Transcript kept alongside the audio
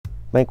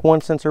Bank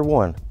 1 sensor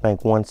 1,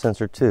 Bank 1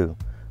 sensor 2,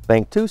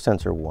 Bank 2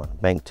 sensor 1,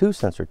 Bank 2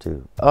 sensor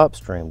 2,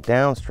 upstream,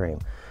 downstream.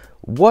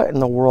 What in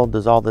the world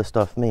does all this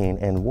stuff mean,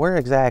 and where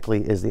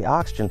exactly is the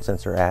oxygen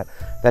sensor at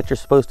that you're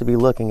supposed to be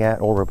looking at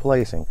or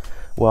replacing?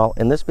 Well,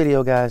 in this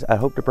video, guys, I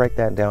hope to break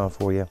that down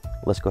for you.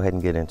 Let's go ahead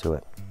and get into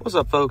it. What's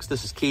up, folks?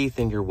 This is Keith,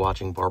 and you're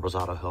watching Barbara's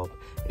Auto Help.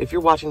 If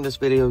you're watching this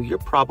video, you're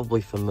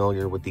probably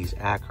familiar with these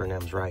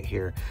acronyms right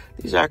here.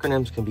 These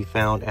acronyms can be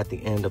found at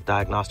the end of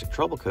diagnostic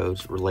trouble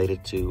codes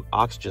related to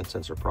oxygen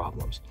sensor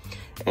problems.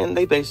 And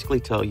they basically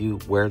tell you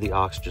where the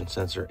oxygen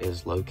sensor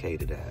is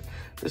located at.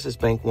 This is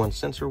Bank 1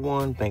 sensor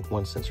 1, Bank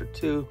 1 sensor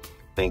 2,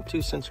 Bank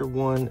 2 sensor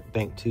 1,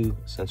 Bank 2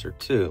 sensor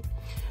 2.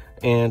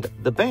 And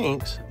the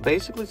banks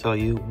basically tell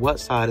you what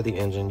side of the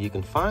engine you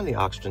can find the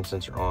oxygen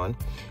sensor on,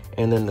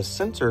 and then the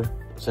sensor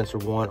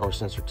 1 or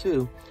sensor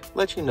 2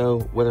 lets you know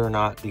whether or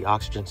not the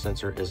oxygen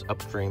sensor is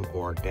upstream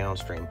or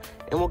downstream.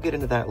 And we'll get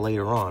into that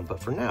later on,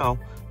 but for now,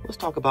 let's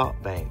talk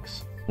about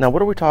banks. Now,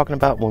 what are we talking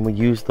about when we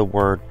use the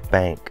word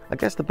bank? I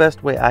guess the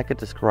best way I could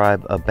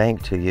describe a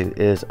bank to you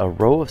is a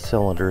row of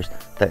cylinders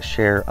that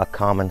share a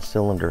common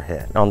cylinder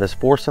head. On this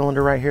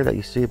 4-cylinder right here that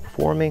you see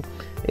before me,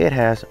 it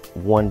has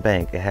one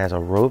bank. It has a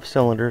row of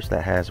cylinders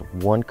that has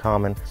one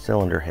common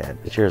cylinder head.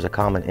 It shares a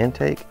common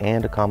intake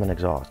and a common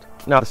exhaust.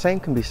 Now, the same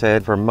can be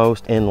said for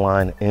most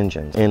inline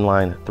engines.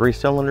 Inline 3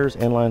 cylinders,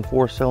 inline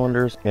 4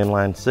 cylinders,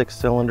 inline 6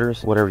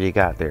 cylinders, whatever you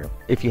got there.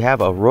 If you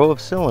have a row of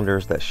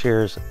cylinders that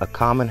shares a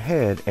common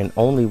head and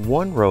only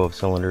one row of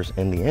cylinders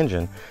in the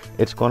engine,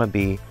 it's going to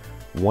be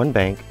one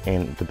bank,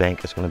 and the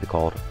bank is going to be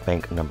called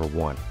bank number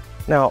 1.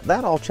 Now,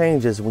 that all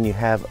changes when you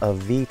have a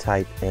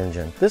V-type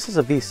engine. This is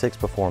a V6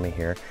 before me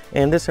here,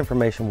 and this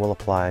information will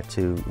apply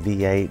to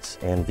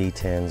V8s and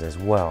V10s as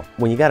well.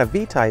 When you got a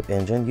V-type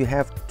engine, you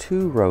have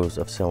 2 rows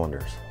of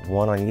cylinders,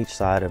 one on each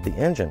side of the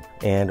engine,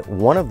 and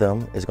one of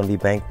them is going to be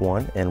bank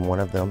 1 and one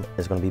of them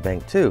is going to be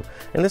bank 2.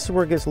 And this is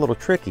where it gets a little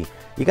tricky.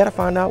 You got to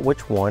find out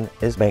which one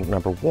is bank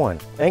number 1.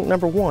 Bank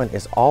number 1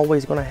 is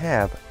always going to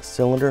have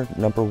cylinder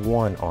number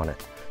 1 on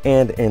it.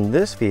 And in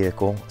this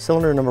vehicle,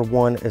 cylinder number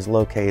 1 is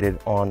located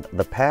on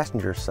the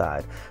passenger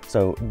side.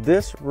 So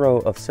this row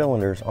of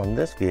cylinders on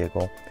this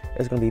vehicle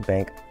is going to be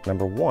bank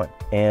number 1.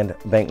 And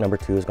bank number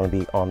 2 is going to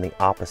be on the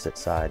opposite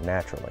side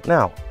naturally.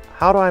 Now,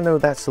 how do I know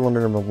that's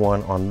cylinder number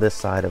 1 on this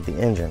side of the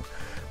engine?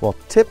 Well,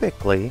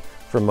 typically,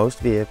 for most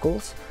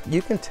vehicles,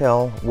 you can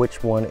tell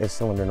which one is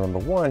cylinder number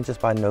 1 just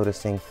by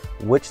noticing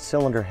which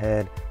cylinder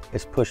head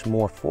is pushed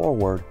more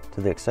forward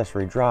to the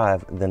accessory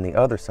drive than the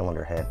other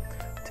cylinder head.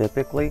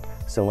 Typically,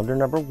 cylinder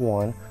number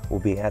 1 will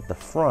be at the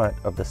front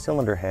of the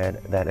cylinder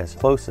head that is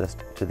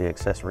closest to the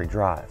accessory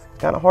drive.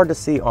 Kind of hard to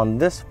see on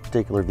this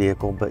particular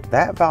vehicle, but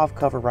that valve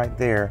cover right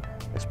there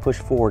is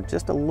pushed forward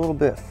just a little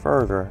bit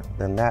further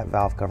than that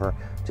valve cover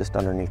just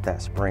underneath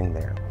that spring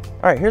there.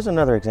 All right, here's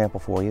another example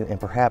for you, and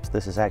perhaps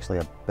this is actually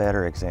a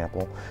better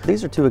example.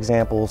 These are 2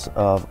 examples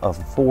of a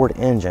Ford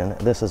engine.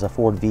 This is a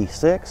Ford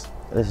V6,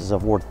 this is a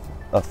Ford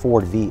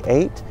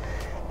V8.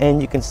 And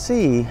you can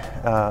see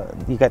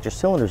you got your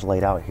cylinders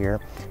laid out here,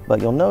 but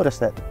you'll notice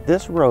that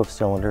this row of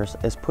cylinders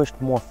is pushed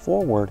more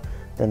forward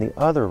than the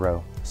other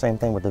row. Same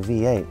thing with the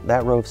V8.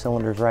 That row of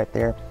cylinders right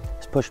there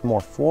is pushed more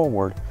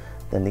forward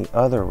than the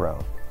other row.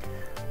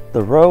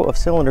 The row of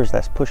cylinders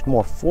that's pushed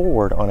more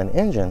forward on an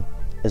engine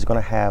is going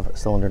to have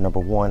cylinder number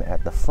 1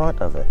 at the front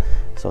of it.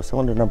 So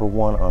cylinder number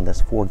 1 on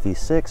this Ford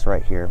V6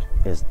 right here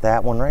is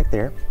that one right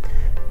there.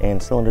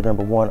 And cylinder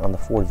number 1 on the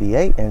Ford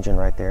V8 engine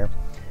right there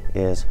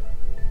is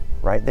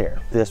right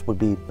there. This would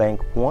be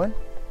bank 1,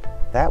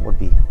 that would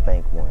be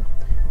bank 1,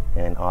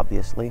 and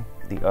obviously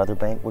the other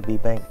bank would be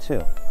bank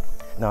 2.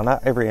 Now,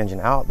 not every engine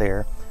out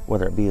there,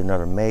 whether it be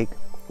another make,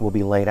 will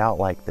be laid out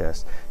like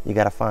this. You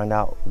got to find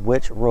out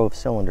which row of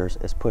cylinders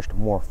is pushed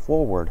more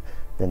forward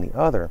than the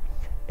other,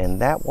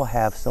 and that will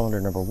have cylinder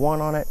number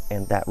 1 on it,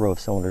 and that row of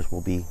cylinders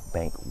will be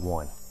bank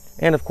 1.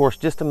 And of course,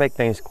 just to make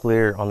things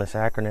clear on this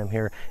acronym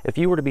here, if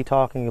you were to be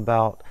talking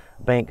about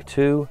bank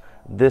 2,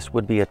 this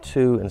would be a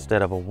 2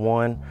 instead of a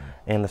 1,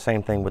 and the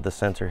same thing with the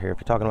sensor here. If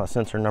you're talking about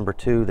sensor number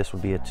 2, this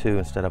would be a 2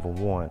 instead of a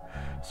 1.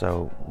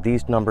 So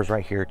these numbers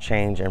right here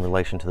change in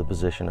relation to the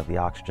position of the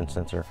oxygen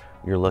sensor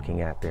you're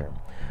looking at there.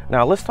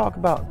 Now let's talk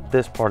about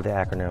this part of the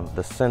acronym,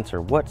 the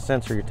sensor. What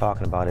sensor you're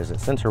talking about? Is it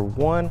sensor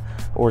 1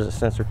 or is it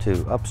sensor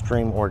 2,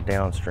 upstream or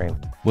downstream?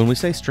 When we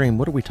say stream,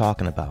 what are we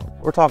talking about?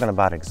 We're talking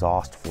about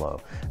exhaust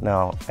flow.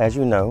 Now, as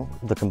you know,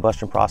 the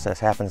combustion process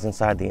happens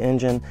inside the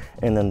engine,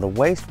 and then the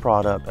waste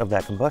product of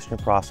that combustion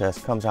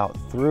process comes out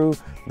through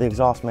the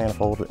exhaust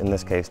manifold. In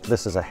this case,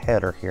 this is a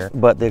header here,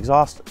 but the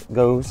exhaust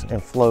goes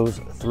and flows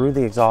through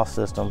the exhaust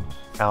system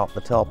out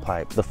the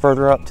tailpipe. The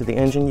further up to the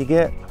engine you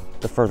get,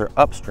 the further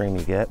upstream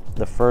you get,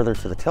 the further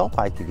to the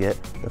tailpipe you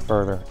get, the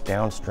further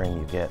downstream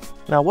you get.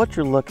 Now what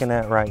you're looking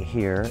at right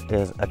here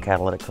is a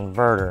catalytic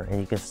converter, and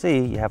you can see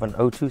you have an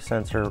O2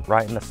 sensor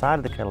right in the side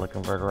of the catalytic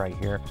converter right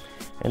here,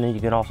 and then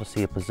you can also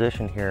see a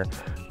position here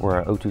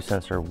where an O2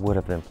 sensor would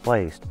have been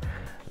placed.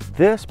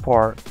 This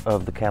part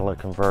of the catalytic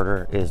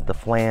converter is the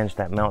flange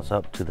that mounts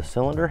up to the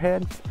cylinder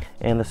head,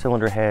 and the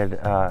cylinder head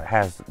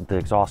has the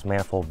exhaust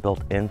manifold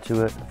built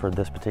into it for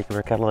this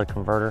particular catalytic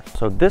converter.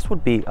 So this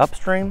would be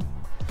upstream,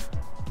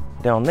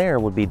 down there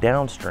would be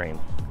downstream.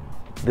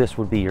 This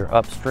would be your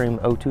upstream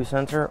O2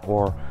 sensor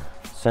or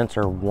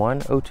sensor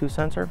 1 O2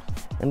 sensor,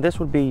 and this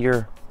would be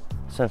your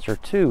sensor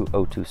 2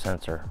 O2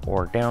 sensor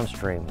or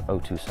downstream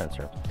O2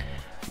 sensor.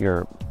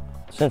 Your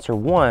sensor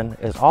 1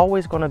 is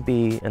always going to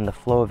be in the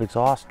flow of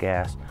exhaust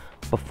gas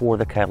before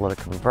the catalytic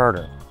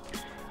converter.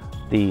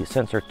 The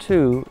sensor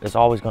 2 is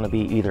always going to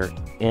be either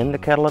in the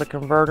catalytic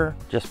converter,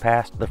 just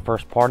past the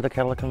first part of the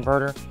catalytic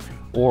converter,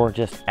 or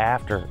just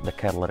after the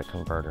catalytic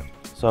converter.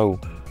 So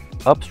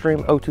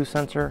upstream O2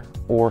 sensor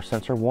or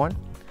sensor 1,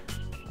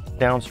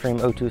 downstream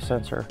O2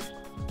 sensor,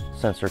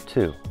 sensor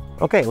 2.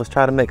 Okay, let's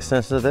try to make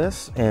sense of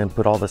this and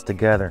put all this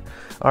together.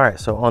 All right,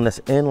 so on this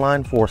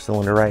inline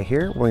 4-cylinder right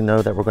here, we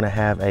know that we're going to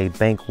have a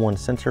bank 1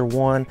 sensor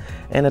 1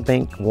 and a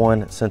bank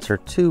 1 sensor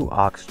 2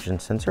 oxygen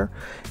sensor.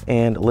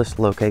 And let's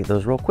locate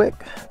those real quick.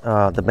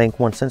 The bank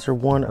 1 sensor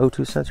 1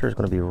 O2 sensor is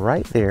going to be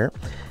right there.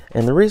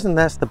 And the reason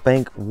that's the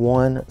bank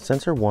 1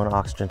 sensor 1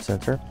 oxygen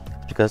sensor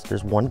is because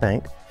there's one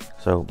bank.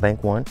 So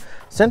bank 1,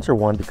 sensor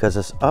 1 because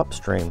it's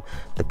upstream.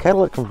 The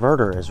catalytic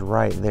converter is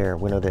right there.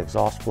 We know the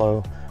exhaust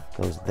flow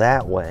goes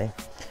that way.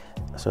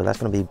 So that's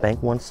going to be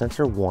bank 1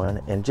 sensor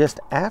 1, and just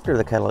after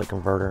the catalytic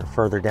converter,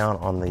 further down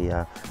on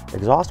the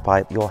exhaust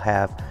pipe, you'll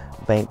have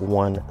bank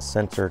 1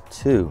 sensor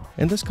 2.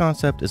 And this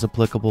concept is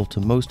applicable to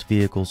most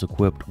vehicles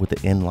equipped with an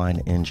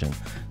inline engine,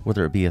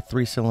 whether it be a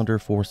 3-cylinder,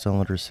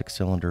 4-cylinder,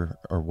 6-cylinder,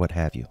 or what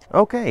have you.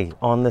 Okay,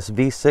 on this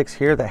V6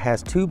 here that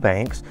has 2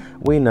 banks,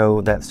 we know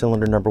that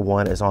cylinder number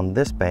 1 is on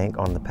this bank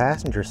on the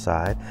passenger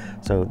side.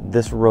 So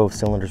this row of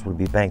cylinders would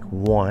be bank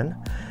 1.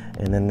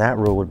 And then that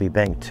row would be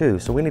bank 2.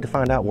 So we need to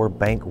find out where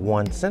bank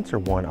 1 sensor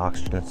 1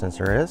 oxygen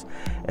sensor is.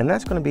 And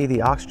that's going to be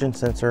the oxygen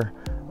sensor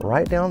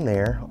right down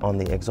there on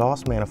the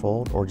exhaust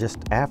manifold, or just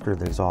after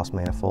the exhaust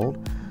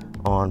manifold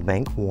on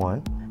bank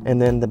 1.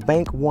 And then the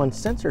bank 1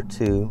 sensor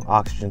 2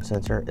 oxygen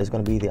sensor is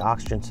going to be the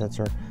oxygen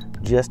sensor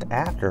just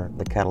after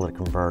the catalytic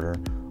converter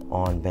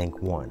on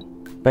bank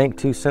 1. Bank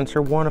 2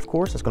 sensor 1, of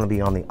course, is going to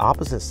be on the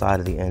opposite side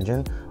of the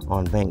engine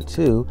on bank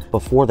 2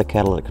 before the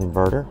catalytic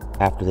converter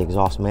after the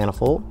exhaust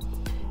manifold.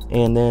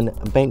 And then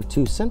bank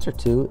 2 sensor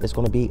 2 is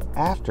going to be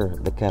after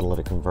the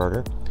catalytic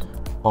converter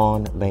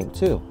on bank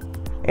 2.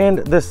 And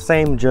this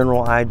same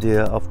general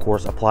idea, of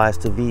course, applies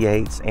to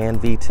V8s and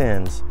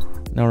V10s.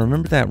 Now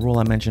remember that rule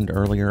I mentioned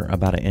earlier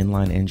about an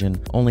inline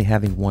engine only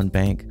having one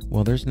bank?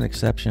 Well, there's an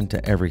exception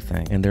to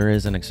everything, and there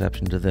is an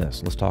exception to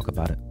this. Let's talk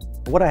about it.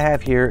 What I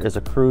have here is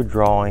a crude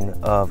drawing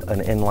of an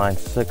inline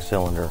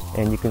 6-cylinder,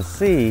 and you can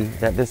see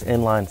that this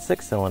inline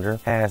 6-cylinder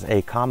has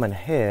a common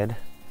head,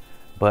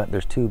 but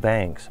there's 2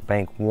 banks,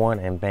 bank 1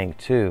 and bank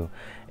 2.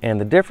 And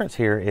the difference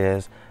here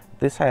is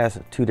this has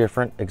 2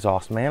 different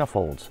exhaust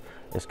manifolds.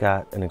 It's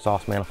got an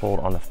exhaust manifold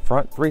on the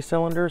front 3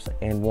 cylinders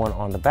and one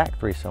on the back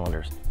 3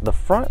 cylinders. The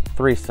front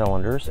 3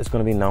 cylinders is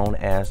going to be known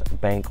as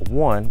bank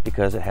 1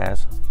 because it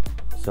has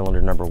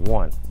cylinder number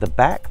 1. The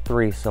back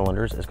 3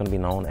 cylinders is going to be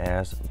known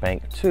as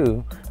bank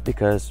 2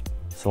 because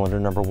cylinder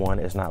number 1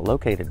 is not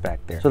located back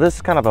there. So this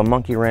is kind of a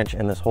monkey wrench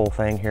in this whole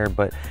thing here,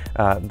 but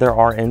there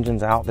are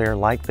engines out there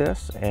like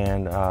this,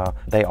 and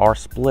they are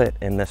split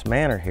in this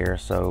manner here.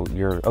 So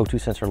your O2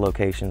 sensor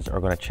locations are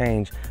going to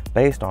change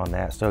based on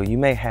that. So you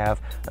may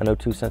have an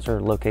O2 sensor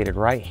located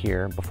right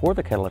here before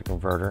the catalytic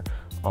converter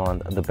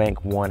on the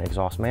bank 1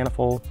 exhaust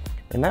manifold,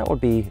 and that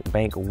would be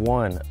bank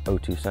 1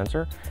 O2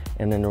 sensor.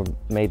 And then there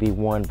may be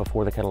one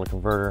before the catalytic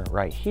converter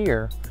right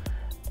here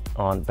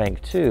on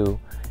bank 2,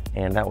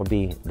 and that would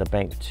be the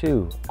bank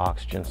 2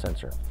 oxygen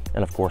sensor.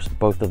 And of course,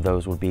 both of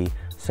those would be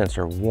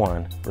sensor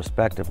 1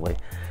 respectively.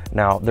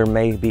 Now, there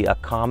may be a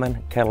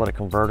common catalytic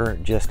converter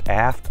just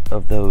aft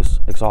of those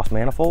exhaust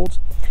manifolds,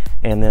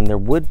 and then there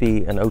would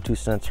be an O2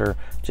 sensor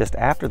just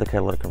after the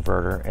catalytic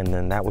converter, and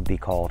then that would be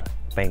called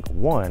bank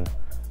 1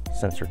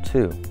 sensor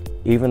 2.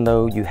 Even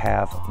though you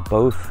have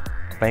both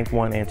bank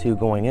 1 and 2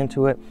 going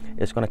into it,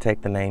 it's going to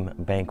take the name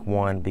bank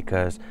 1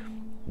 because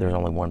there's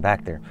only one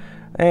back there.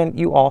 And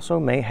you also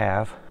may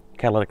have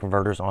catalytic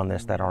converters on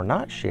this that are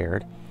not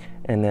shared,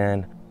 and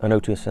then an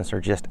O2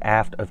 sensor just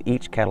aft of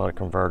each catalytic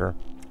converter.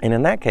 And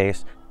in that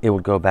case, it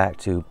would go back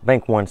to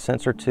bank 1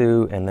 sensor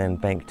 2 and then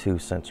bank 2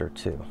 sensor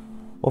 2.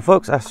 Well,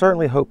 folks, I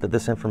certainly hope that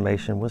this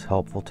information was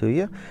helpful to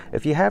you.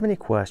 If you have any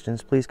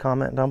questions, please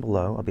comment down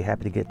below. I'll be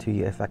happy to get to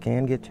you if I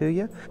can get to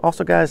you.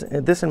 Also, guys,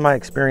 this in my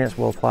experience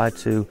will apply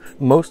to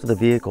most of the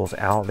vehicles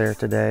out there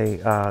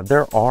today.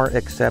 There are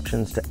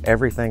exceptions to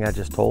everything I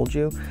just told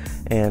you.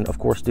 And of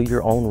course, do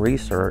your own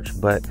research.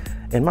 But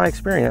in my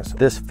experience,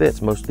 this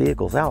fits most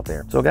vehicles out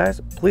there. So guys,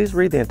 please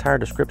read the entire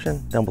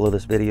description down below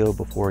this video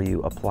before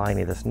you apply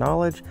any of this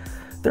knowledge.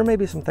 There may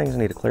be some things I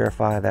need to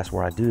clarify. That's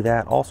where I do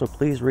that. Also,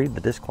 please read the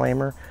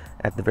disclaimer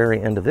at the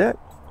very end of it.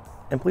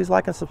 And please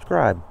like and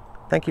subscribe.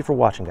 Thank you for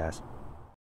watching, guys.